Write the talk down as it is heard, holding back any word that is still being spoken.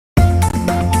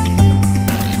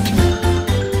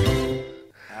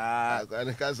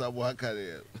And casa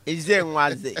wakare. Is it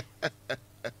nwaze?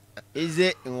 Is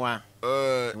it nwa?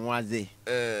 Nwaze.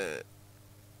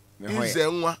 Is it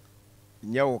nwa?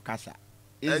 Nyewo kasa.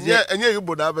 Is it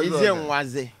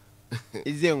nwaze?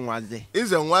 Is it nwaze?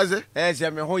 Is it nwaze? Say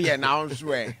me ho ye na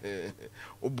swear.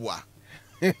 Obua.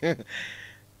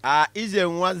 Is it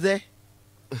nwaze?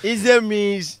 Is it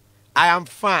means I am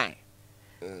fine.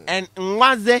 And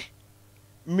nwaze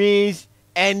means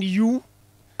and you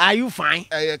are you fine?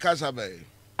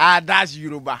 That's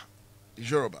Yoruba.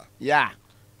 Yoruba. Yeah.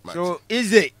 Match. So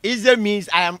is it means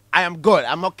I am good.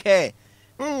 I'm okay.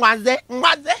 Nwaze.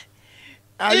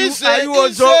 Are you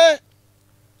also?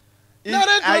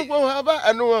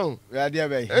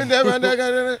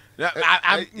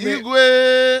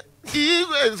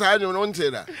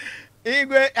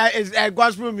 Igwe is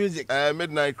gospel music.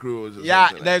 Midnight Cruise.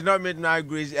 Yeah, there's no Midnight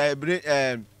Cruise.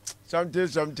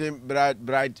 Something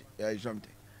bright something.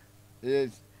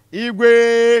 Yes.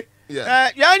 Igwe.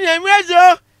 Yeah.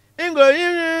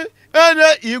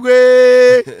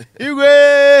 Igwe.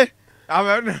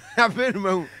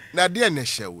 Na dia na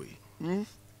shewe.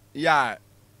 Yeah.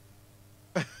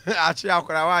 Achi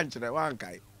akora wan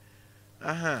kai.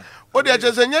 O de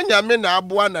chese nyanya me na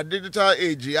aboa na digital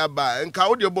age aba nka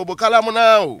o de bobo kala mu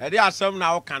na o. E de asem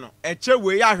na o ka no. Eche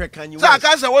we ya hwekanyi we. Sa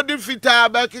ka se wo di fita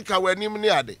ba kika wanim ni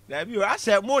ade. Na bi o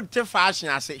ase mo nte fashion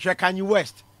ase hwekanyi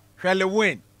west. Hwele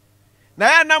win.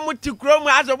 Na ya na muti krom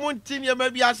ase mo nti ne ma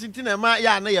bi ase ti na ma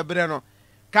ya na ye bere no.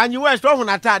 Kanye west o hu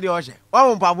na tade o hye. O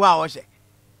hu mpabo a o hye.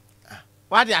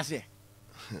 What you say?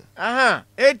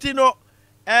 Eti no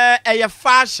a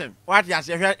fashion. What you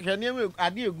say?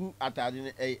 Adi egu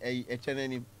atade e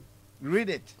chenani. Read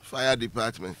it. Fire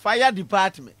department. Fire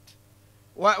department.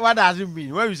 What does it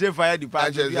mean? When you say fire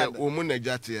department, I just say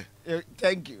omunejate.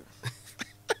 Thank you.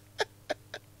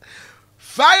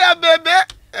 Fire baby.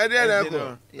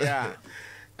 Yeah.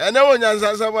 And no one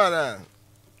answers someone.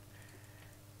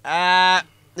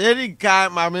 Erika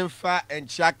Mamfa and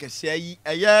Chaka say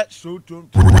a year so to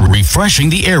refreshing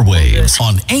the airwaves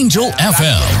on Angel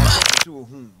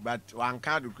FM. But one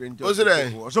can't do was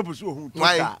it? So pursue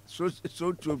why so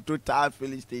to total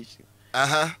filling station.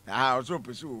 I also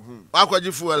pursue whom. Why could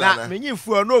you fool? Many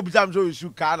for no time so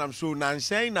you can. I'm so nan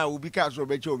saying I will be cast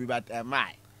over Chobi, but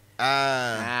my.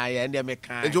 And they make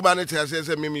kind. And humanity has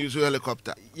said, maybe use a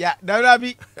helicopter. Yeah, that will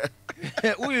be.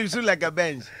 We use like a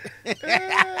bench.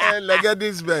 Like a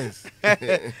this bench.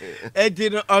 It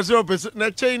did also pursue.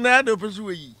 Not chain, not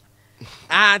pursue.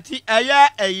 Auntie,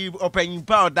 a opening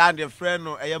power down the friend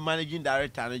or a managing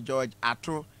director, George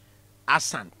Ato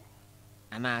Asan.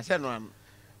 And I said, one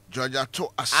George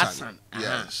Ato Asan.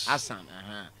 Yes. Asan.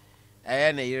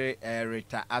 And a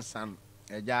Rita Asan.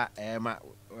 Emma,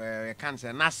 can't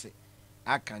say Nasi.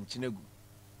 I can't chinegu.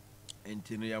 And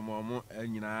Tino Yamomo,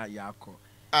 and Yako.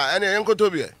 And Uncle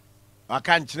Toby. I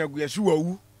can't chinegu, yes,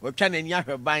 who can in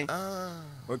her buying.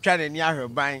 Or can in her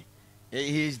buying.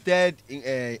 He is dead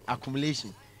in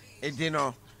accumulation. And you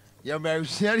know, you're very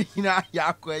serious in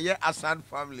Yako, a son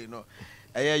family, no.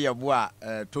 A boy,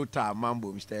 total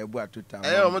mambo, Mr. Bois, total.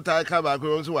 I almost I come back,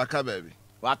 also Waka baby.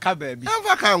 Waka baby.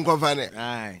 I can't go for it.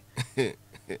 Aye.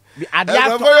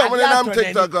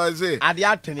 TikTok or say,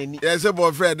 yes, a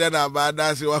boyfriend, then I'm bad.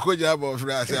 That's what could you have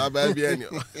boyfriend? I say, I'm baby.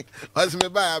 What's me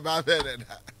by about it?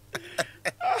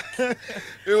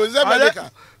 It was a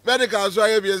medical, so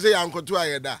I be say, Uncle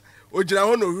Twayada. Would you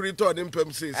know who returned in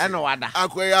Pemsis? I know what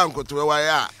Uncle Uncle to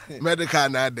why medical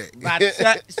nade. But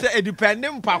say,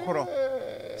 depending Pacoro.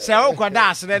 So,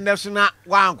 Quadas, then there's not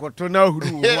one to know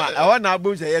who I want to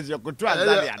boost as you could try.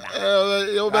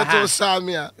 You better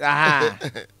Samia.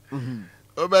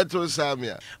 Obeto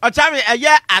Samia. Oh, tell me, a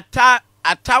year a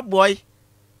top boy,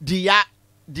 the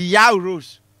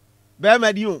Rose.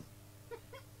 Bermadium.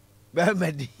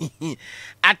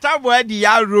 A top boy,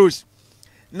 the Rose.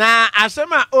 Now, as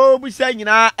some are be saying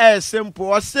now, as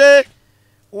simple say,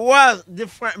 what's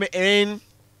different in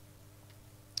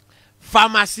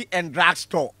pharmacy and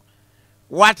drugstore?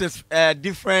 What is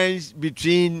difference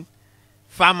between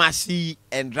pharmacy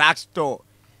and drugstore?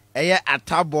 A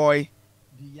top boy,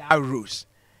 the Rose.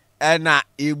 And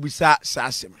Ibusa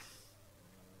Sasim.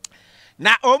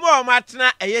 Now, Omo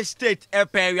Matna, a state,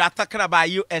 we are talking about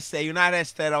USA, United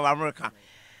States of America.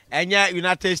 And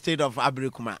United States of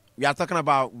America. We are talking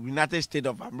about United States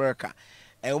of America.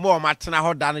 And Omo Matna,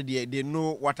 how done they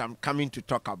know what I'm coming to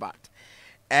talk about.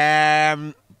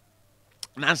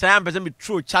 Now, I'm going to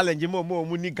true challenge more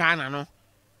money Ghana, no?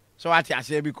 So what I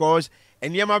say because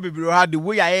and Yama be had the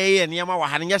way I and Yama were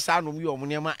having a sound of you on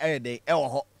Yama air day.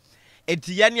 It's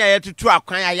Yanya to two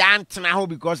acquire Yantina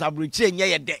because I'm reaching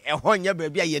ye a honey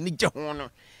baby. You need to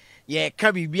honor ye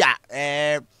ka bibia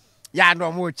ya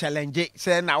no mo challenge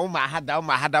say na wo ma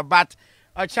hada but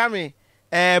ochame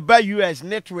ba US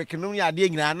network no ya de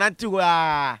nyina nante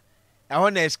wa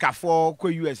ehon na escafo ko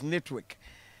US network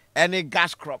any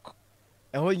gas crock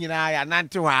ehon nyina ya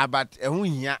nante wa but ehon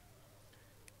hia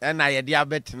na ye de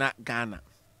abetena Ghana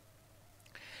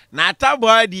na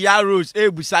taboy di ya rose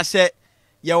ebusa se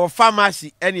ye wo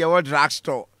pharmacy and ye wo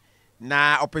drugstore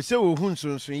na opese wo hu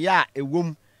nsonson ya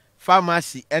ewom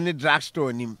pharmacy and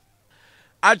drugstore nim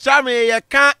achame ye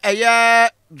kan eye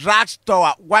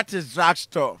drugstore. What is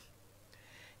drugstore?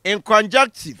 In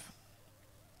conjunctive,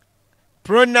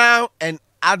 pronoun and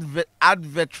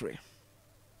adverbial.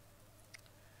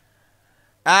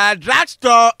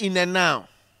 Drugstore in a noun.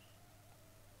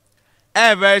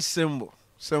 Very simple.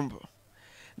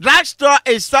 Drugstore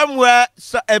is somewhere,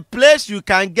 a place you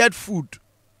can get food.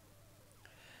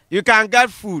 You can get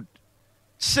food,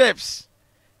 chips,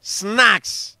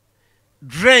 snacks,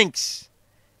 drinks,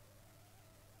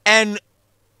 and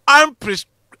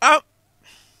unprescribed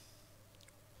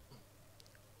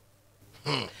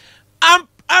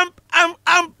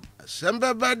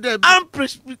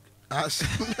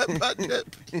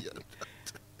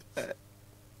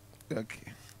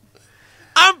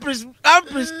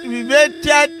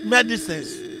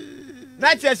medicines.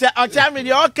 That's just a time in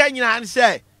the Kenya and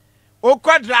say, O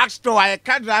drugstore, I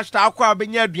can't drugstore, I'll be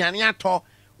near Bianiato,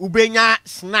 Ubenya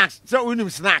snacks, so we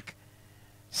snack.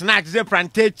 Snacks, they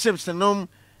plantain chips and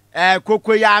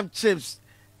cocoa chips,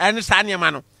 and Sanya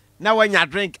Mano. Now, when you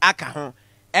drink alcohol,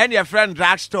 and your friend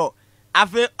drugstore, I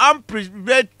feel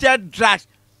unprecedented drugs.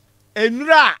 And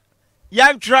ra,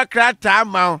 young truck rat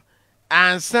time,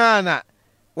 and sana,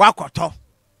 wakoto.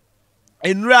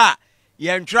 And ra,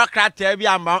 young truck rat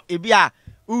amount, ibia,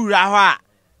 urawa,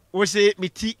 was it me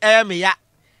tea ya,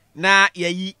 na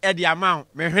ye the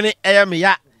amount, me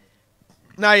ya,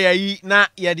 na ye na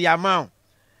ye the amount.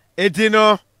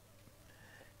 Etino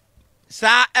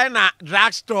sa ena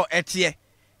drugstore etie.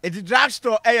 Eti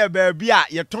drugstore baby a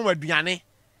ye ton aduane.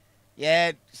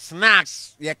 Ye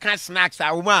snacks, ye can snacks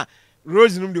a woman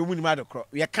Rose num de woman ma dokro.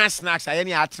 Ye can snacks a ye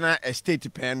ne atena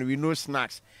estate pen we know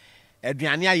snacks.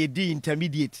 Aduane a ye di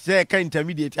intermediate. Say can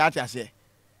intermediate ati ase.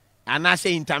 Ana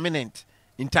say intermittent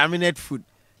food.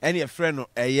 Any friend no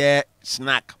ye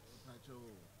snack.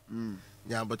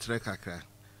 Yeah, but kakra.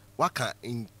 Waka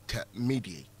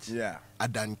intermediate. Yeah.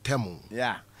 Adantemu.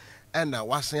 Yeah. And now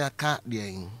what's your cat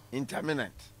being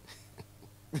intermittent.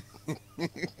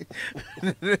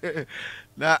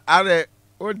 Now, are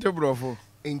what the brofo?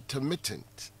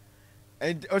 Intermittent.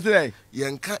 And what's today?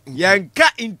 Yanka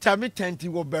Intermittent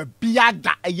will be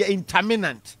biada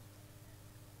intermittent.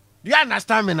 Do you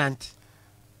understand minant?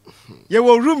 You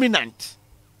will ruminant.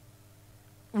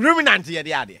 Ruminant, yeah,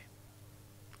 the idea.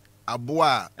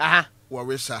 Abua.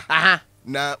 Warisa.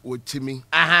 Na wotimi.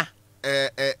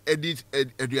 Edit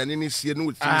aduane sie no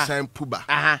wotimi san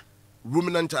puba.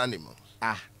 Ruminant animals.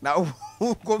 Now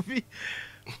who coffee?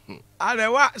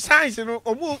 What science no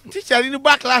omo teacher in the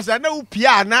back class na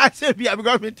upia na say bia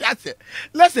because me tell.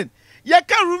 Listen, you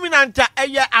can ruminant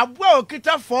abua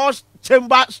okita four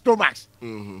chamber stomachs.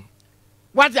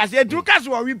 What I say, Dukas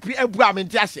what we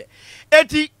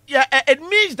it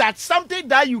means that something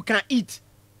that you can eat.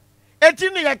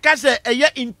 It can say a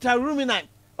interruminant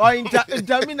or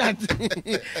interminant.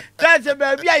 That's a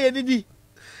baby I did.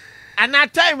 And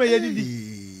that time I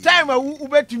did. Time I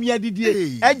went to me, I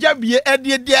did. I just be a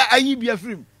dear, I be a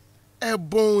film. A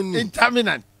bone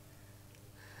interminant.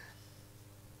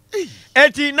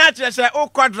 Eti natural say, oh,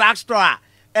 drugstore,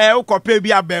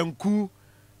 baby a benku,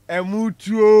 a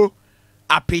mutuo.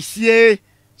 Appreciate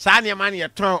Sanya money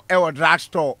at our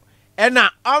drugstore and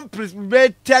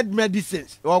unprecedented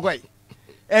medicines. Okay.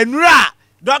 And ra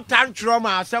doctor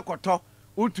trauma sekoto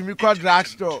utumi call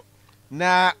drugstore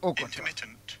na okoto.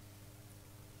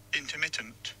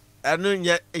 Intermittent. Anu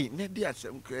nye ne di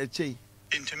asem kreche.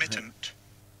 Intermittent.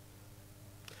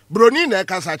 Broni na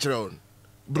kasa kire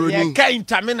Broni ka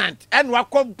intermittent and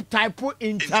wako type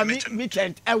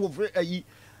intermittent e wo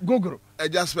Google. I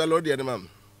just spell all the animal.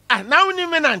 Now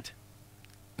imminent.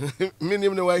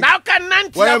 Minimum way. Now can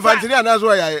Nanti. Why infantry and that's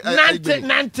why I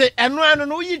Nanti and one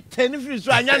no you 10 fish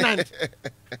so Nanti.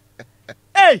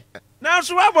 Hey, now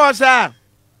so what was that?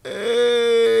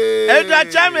 Eh,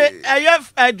 that time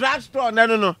a drugstore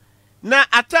no. Na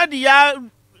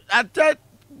atad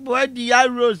boy the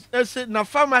rose na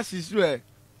pharmacies where.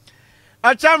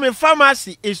 A time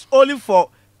pharmacy is only for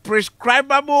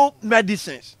prescribable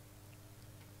medicines.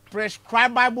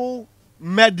 Prescribable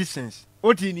medicines.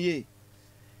 What in here?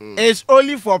 It's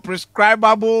only for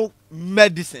prescribable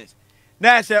medicines.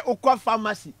 Now I say, Okwa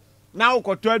pharmacy. Now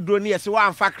koto aduro ni yesi wa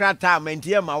amfa krata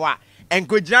mentie ma wa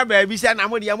enko gyina baabi sɛ na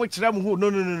mo de mo kyerɛ mo ho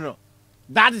no.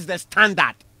 That is the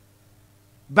standard.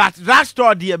 But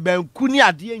drugstore de banku ni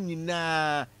ade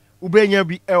nyinaa ubenya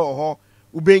bi ɛwɔ hɔ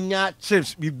ubenya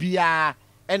chips bibia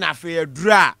ɛna afɛ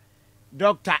adura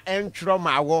doctor entro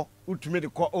ma wo utumi de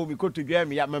kɔ o mi koto dwa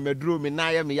mi ya mamaduro mi na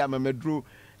ya mi ya mamaduro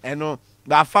ɛno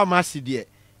ba pharmacy de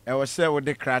ɛwɔ sɛ wo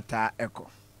de krata ɛkɔ.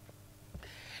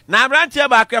 Na brantie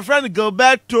ba ka friend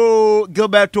Gilberto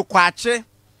Kwache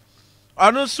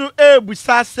ono so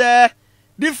ebusa sɛ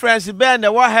difference be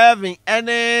na what having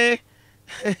any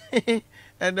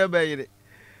and the baby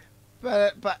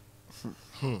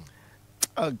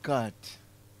oh God,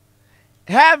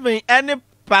 having any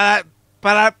paradise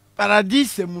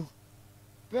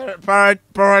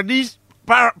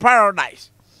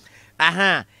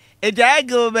aha eja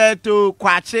Gilberto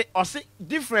Kwache or say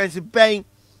difference be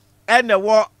and the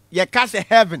what you can say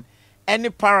heaven any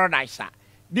paradise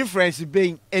difference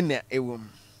being in there a woman.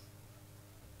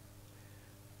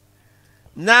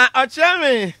 Now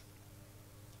me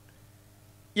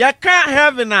you can't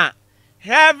heaven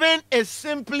heaven is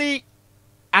simply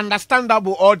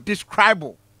understandable or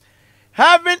describable.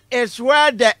 Heaven is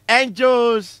where the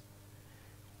angels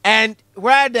and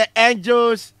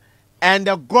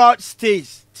the God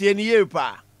stays.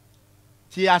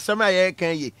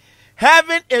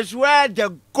 Heaven is where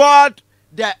the God,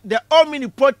 the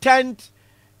omnipotent,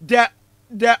 the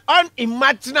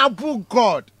unimaginable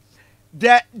God,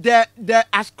 the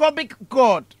ascobic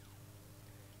God,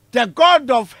 the God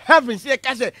of heavens.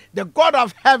 The God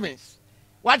of heavens.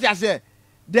 What I say?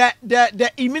 The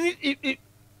imminent.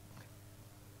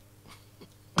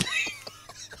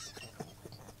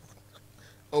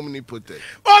 Omnipotent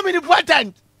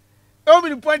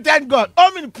God,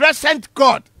 omnipresent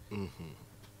God.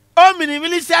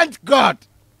 Omnipotent God,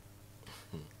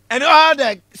 and all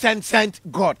the sent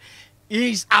God.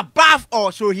 He is above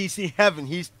all, so he's in heaven.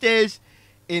 He stays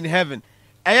in heaven.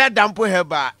 So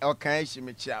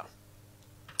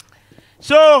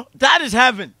that is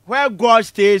heaven, where God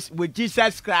stays with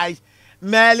Jesus Christ,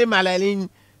 Mary Magdalene,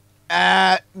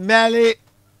 Mary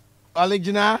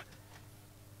Original,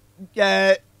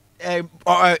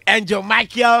 Angel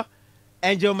Michael,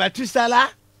 Angel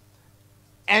Methuselah.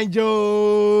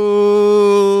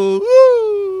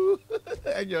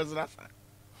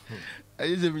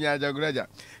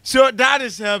 So that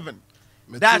is heaven.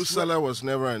 Methuselah was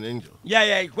never an angel.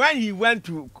 Yeah. When he went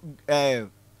to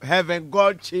heaven,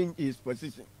 God changed his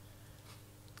position.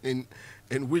 In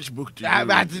which book do you read?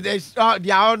 But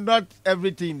they are not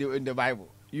everything in the Bible.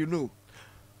 You know.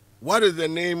 What is the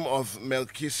name of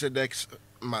Melchizedek's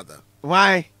mother?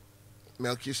 Why?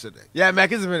 Melchizedek. Yeah,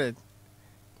 Melchizedek.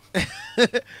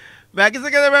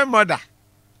 Melchizedek's mother.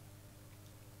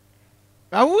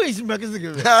 Now, who is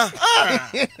Melchizedek?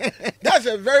 That's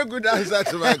a very good answer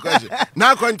to my question.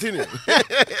 Now continue.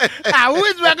 Who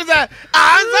is Melchizedek?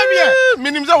 Answer me.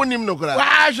 Minimum we nim no kura.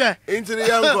 Why? Into the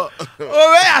young.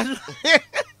 Oh yeah.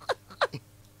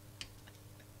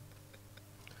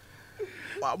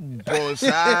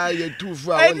 Bonsa, you too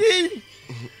far.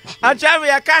 I tell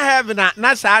you, I can't have that.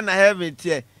 Not saying I have it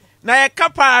here. Now, you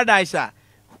can't paradise.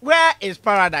 Where is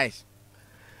paradise?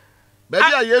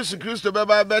 That's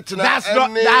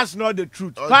not the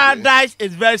truth. Okay. Paradise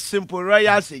is very simple.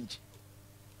 Royal Sage.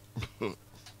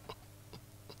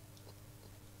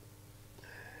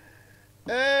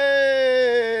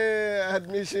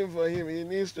 Admission for him. He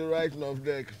needs to write off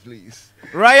deck, please.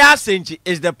 Royal Sage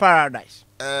is the paradise.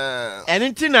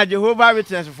 Anything that Jehovah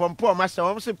Witness from poor master,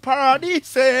 I say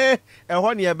paradise. And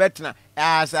one year better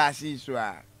as I see so.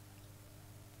 And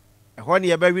one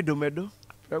year baby do medo.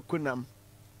 Kunam.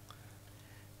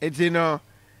 It's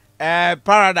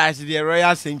paradise the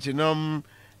Royal Saint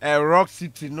Rock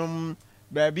City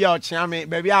baby out chame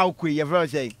baby out kui ever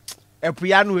say a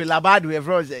piano labado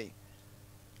ever say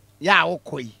ya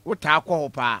okoi what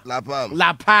pa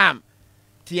la pam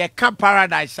tie ka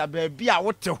paradise baby a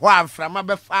what ho afram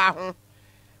abefa ho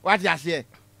what you say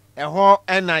e ho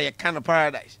na ye kind of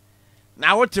paradise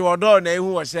na what odo na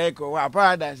ehu wo say ko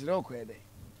paradise no ko dey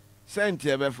sent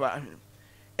e befa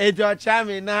e jo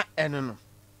chame na eno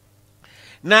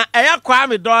na eya kwa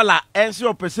me dollar ense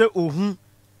opese ohun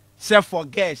se for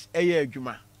gas eya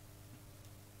adwuma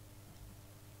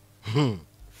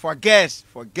for gas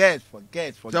so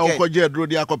okoje aduro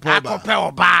di akopɛ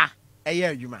oba eya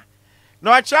adwuma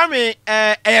na o cha me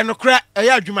eya nokra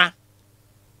eya adwuma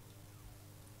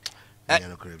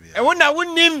wona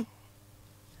wonim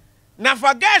na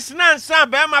for gas na nsa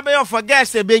be ma be for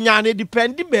gas e benya na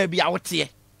dependi baby a wote.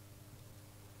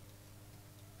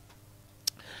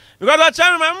 Because I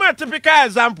tell you my typical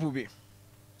example be.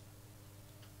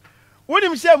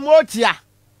 wonim say motia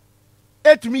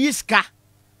etumi yiska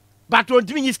but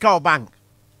ontumi yiska o bank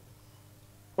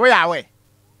we ya we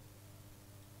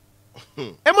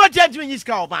motia etumi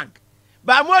yiska o bank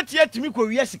but motia etumi ko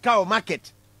wi sika o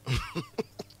market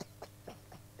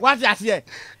what you say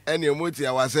any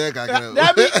motia was say kakra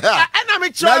na me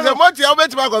try na motia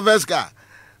obetima confess ka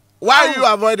why are you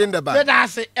avoiding the bank that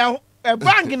say a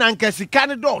bank na nkasika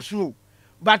ne do so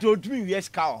but ontumi wi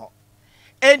sika o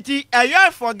enti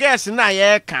ayo for guess na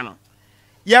ye ka no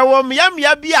ye wo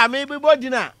mia bi a me body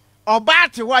na oba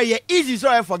te ho ye easy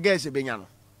so ye for guess benya no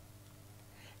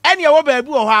ene ye wo ba bi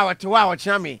wo ho a wote ho a wo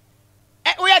kya me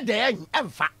wo ye de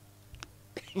emfa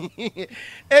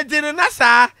enti na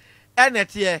sa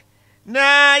enete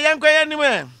na ye nkoye nim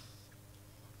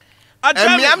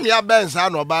mia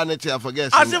bensa no ba ne te for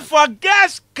guess as for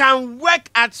guess can work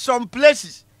at some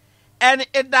places and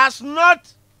it does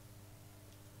not.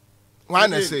 Why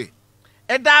not say?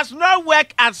 It does not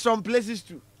work at some places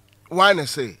too. Why not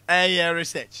say?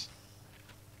 Research.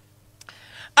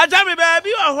 Ajami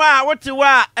baby what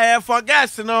you for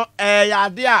guess no ya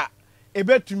dia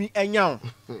ebetumi enya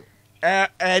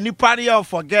ni party of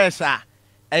for guess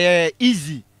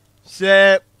easy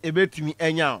say ebetumi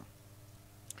enya.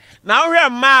 Now here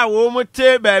ma wo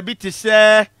mote baby to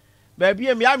say baby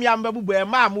am babu be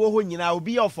ma mo ho nyina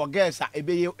obi of for guess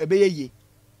ebeye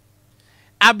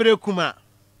Abrekuma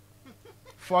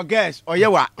for guess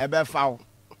oyewa ebefa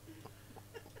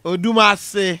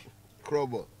odumase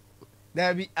krobo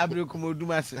dabi abrekuma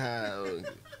odumase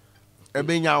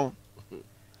ebenyawo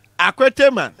akwete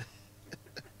man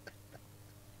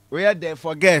we are there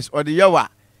for guess or the yewa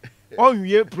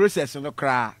onwie process no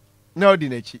kra na odi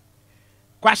nachi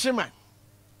kwashiman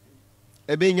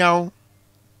ebenyawo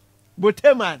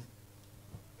boteman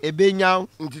ebenyaw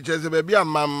nticheze baby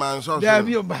amman so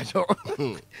baby obajo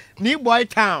ni boy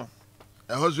town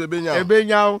hozo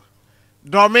ebenyaw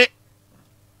domi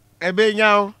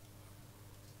ebenyaw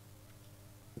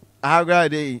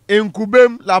agade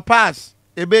enkubem la pass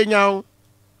ebenyaw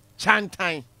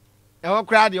chantan ho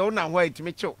kra de una ho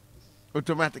itimi chew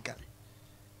automatically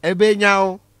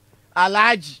ebenyaw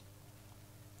alaji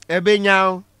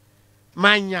ebenyaw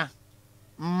manya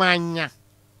manya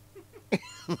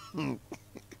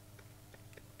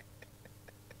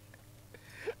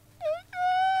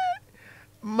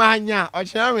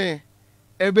ochame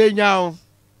ebenyaw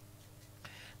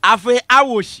afi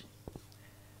awoshi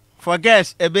for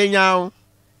guess ebenyaw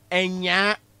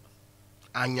anya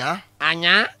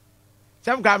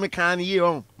some ga me kan yi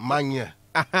on manya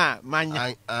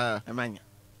manya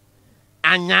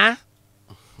anya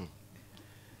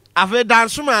afi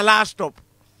dansuma last stop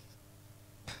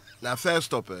na first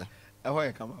stop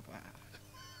ahoy come up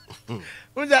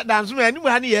unja dansuma ni mu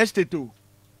hani yesterday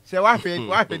say what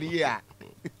happened here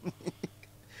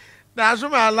that's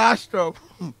my last stop.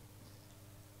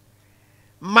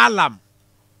 Malam.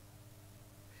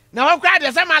 Now I'm glad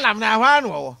there's a malam now.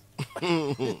 Now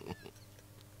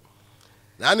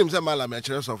I'm saying malam. I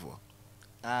choose for.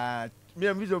 Me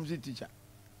and wisdom teacher.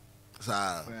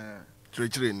 Sir.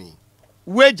 Training.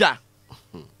 Wager.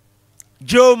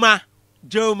 Joma.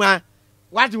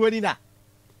 What you need that?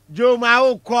 Joma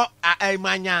o ko a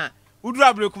manya.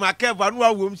 Udra Brekuma Keva,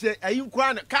 no woman say, are you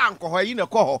can't call her in a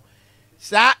call?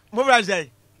 Sir, Mobra say,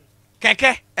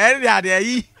 Keke,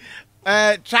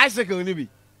 and tricycle, maybe.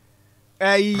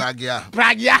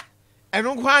 Pragia, and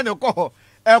no quano call,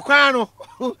 a quano.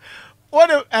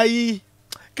 What a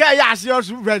Kayas your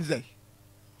Wednesday.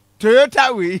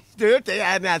 Toyota,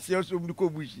 and I see your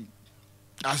Kobushi.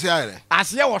 I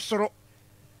see I was so.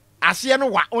 I see no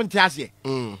what on Tassie.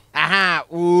 Aha,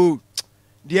 oh.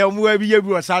 Dear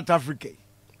Muabi South Africa.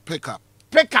 Pick up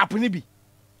Nibi.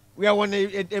 We are one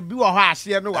a blue horse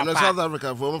here. No, South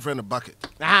Africa for one friend a bucket.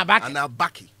 Back and now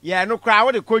Bucky. Yeah, no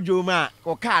crowd the Kojuma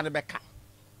or car the back.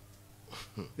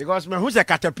 Because my who's a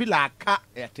caterpillar cat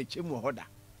at the Chimuhoda.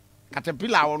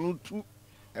 Caterpillar on 2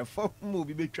 and 4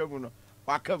 movie be trouble.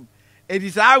 Welcome. It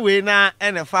is our way now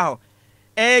and a foul.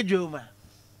 Juma.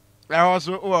 I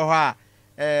also a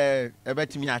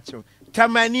bet me at you.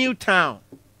 Tamani Town.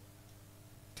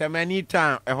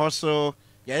 A hustle,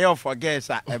 yeah, for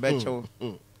guess I bet you.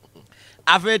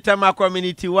 Afe Tama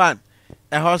Community 1,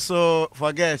 a hustle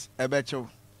for guess I bet you.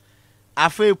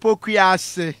 Afe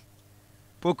Pokuase,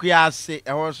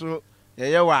 a hustle,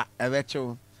 yeah, I bet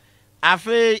you.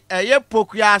 Afe a ye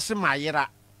Pokuase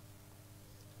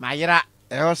Mayra,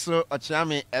 a hustle, a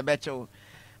chame, I bet you.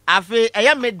 Afe a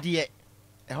ye medie,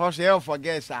 a hustle for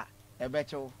guess I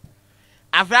bet you.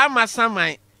 Afe my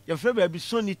son, your favorite be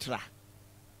Sonitra.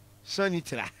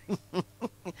 Sonitra.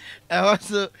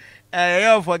 Also,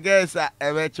 You forget sir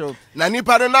ebecho. Na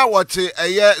nipa no na wote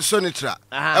sonitra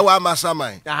e wa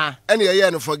amasaman.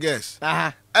 Ene no forget.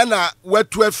 Ena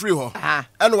watu afiri ho.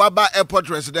 Ena waba airport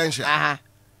residential.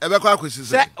 Ebekọ akwesi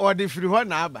se. O de firi ho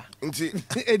na aba. Nti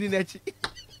edi na chi.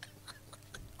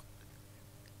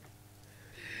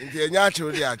 Nti enya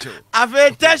achew di achew.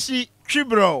 Ave tashi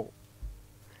twibro.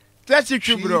 Tashi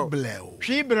twibro.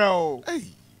 Twibro.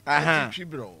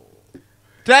 Twibro.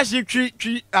 Tashi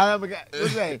twi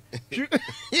say.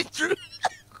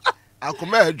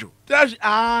 Akomejo. Tashi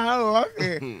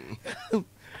okay.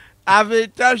 Ave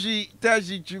tashi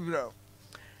twibro.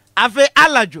 Ave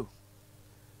alajo.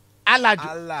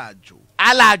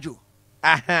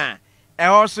 E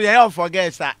also ye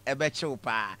forget sir ebechew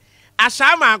pa.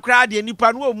 Asama akra de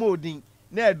nipa no mo odin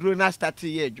na eduro na start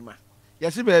ye adwuma.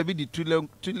 Yesi ba bi di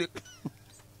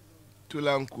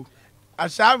tulanku.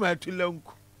 Asama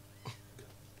tulanku.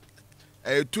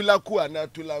 Tulaku ana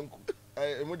tulanku.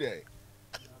 Emu de.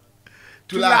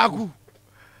 Tulaku.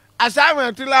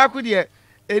 Asama tulaku de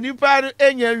enipa no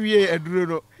enya wie eduro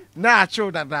no na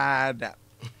achew dadaada.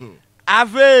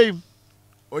 Ave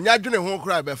Onya dwene ho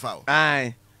kra be fa o.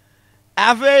 Ai.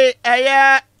 Ave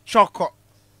eye choco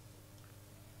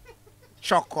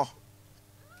so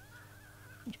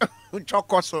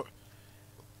so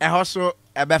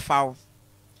ebe fa o.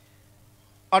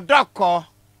 Odoko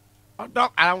I'm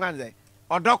going to say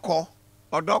odoko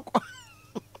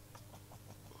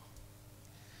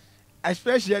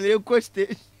especially in Coast. For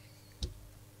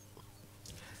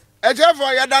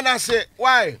ya dana say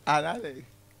why?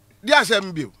 Dia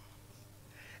sem bio.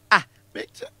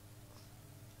 Picture.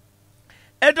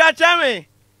 Edwa chame.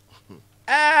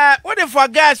 What the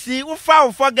forget see, who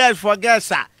found forget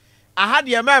sir. I had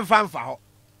your man fan for ho.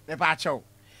 The pacho.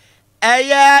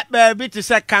 Baby to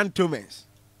say cantonments.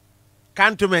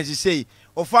 Cantonments you say,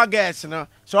 o forget no.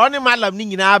 So only malam ni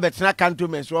nyina bet na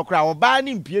cantonments wo kra wo ba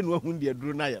ni mpie no hu de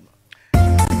duro na ye no.